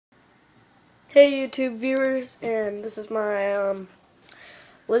Hey YouTube viewers, and this is my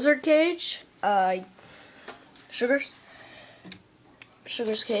lizard cage. Sugar's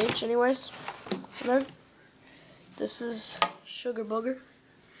cage, anyways. And then this is Sugar Booger.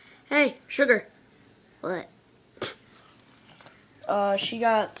 Hey, Sugar. What? She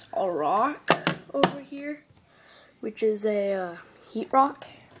got a rock over here, which is a heat rock,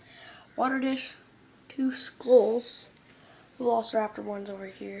 water dish, 2 skulls, Velociraptor one's over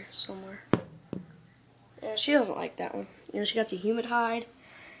here somewhere. Yeah, she doesn't like that one. You know, she got the humid hide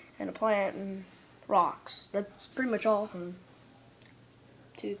and a plant and rocks. That's pretty much all. And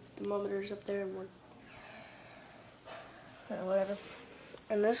 2 thermometers up there and 1. Whatever.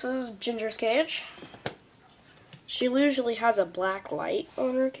 And this is Ginger's cage. She usually has a black light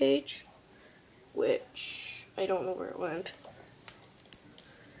on her cage, which I don't know where it went.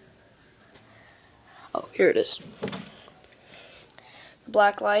 Oh, here it is. The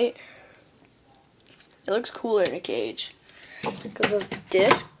black light. It looks cooler in a cage because this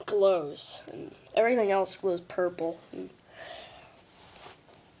dish glows and everything else glows purple. And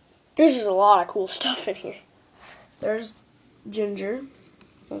there's just a lot of cool stuff in here. There's Ginger,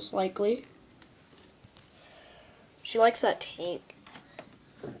 most likely. She likes that tank.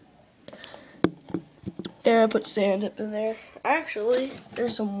 There, I put sand up in there. Actually,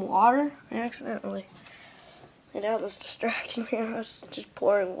 there's some water. I accidentally. My dad was distracting me. I was just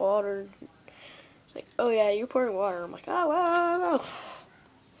pouring water. It's like, oh yeah, you're pouring water. I'm like, oh wow.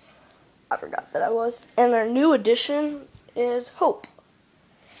 I forgot that I was. And our new addition is Hope.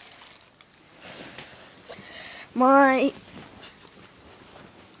 My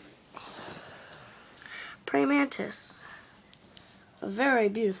praying mantis. A very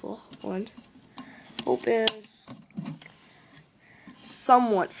beautiful one. Hope is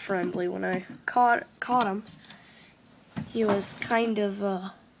somewhat friendly. When I caught him, he was kind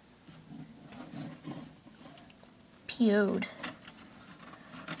of PO'd.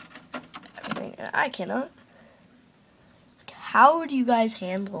 I cannot. How do you guys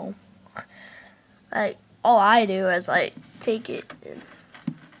handle? Like, all I do is like take it and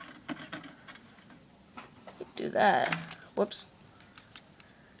do that. Whoops.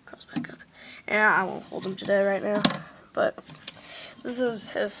 Cross back up. And I won't hold him today right now. But this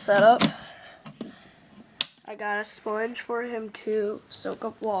is his setup. I got a sponge for him to soak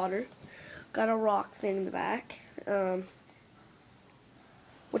up water. Got a rock thing in the back.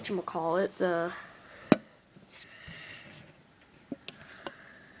 Whatchamacallit, a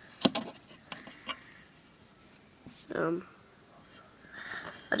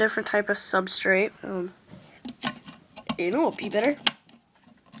different type of substrate. You know what would be better?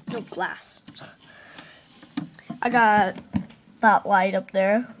 No, glass. I got that light up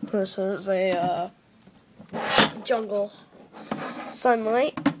there. This is a jungle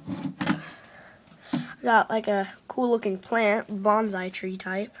sunlight. Got like a cool looking plant, bonsai tree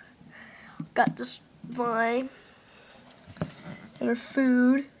type. Got this vine and her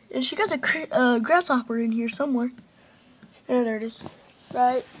food. And she got a grasshopper in here somewhere. And there it is.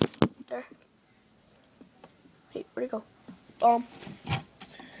 Right there. Wait, where'd it go?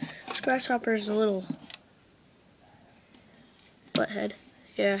 This grasshopper's a little butthead.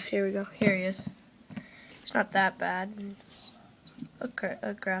 Yeah, here we go. Here he is. It's not that bad. It's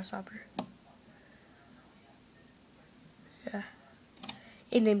a grasshopper. Yeah.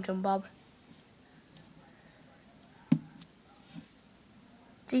 He named him Bob.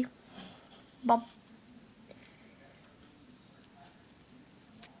 See? Bob.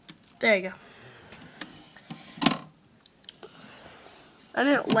 There you go. I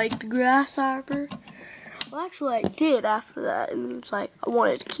didn't like the grasshopper. Well, actually I did after that, and it's like I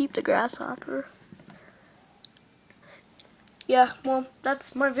wanted to keep the grasshopper. Yeah, well,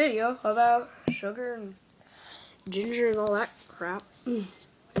 that's my video about Sugar and Ginger and all that crap. And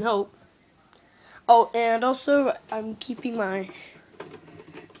Hope. Oh, and also I'm keeping my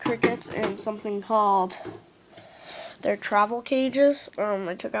crickets in something called their travel cages.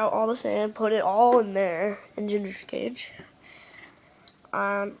 I took out all the sand, put it all in there in Ginger's cage.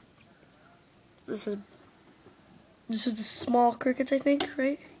 This is the small crickets, I think,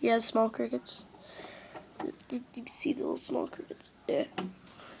 right? Yeah, small crickets. You can see the little small crickets. Yeah,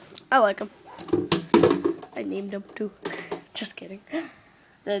 I like them. I named them too. Just kidding.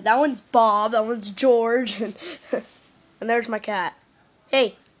 That one's Bob. That one's George. And there's my cat.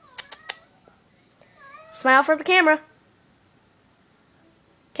 Hey, smile for the camera.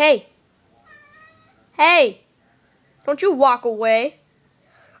 Okay. Hey, don't you walk away.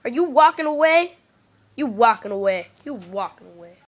 Are you walking away? You walking away. You walking away.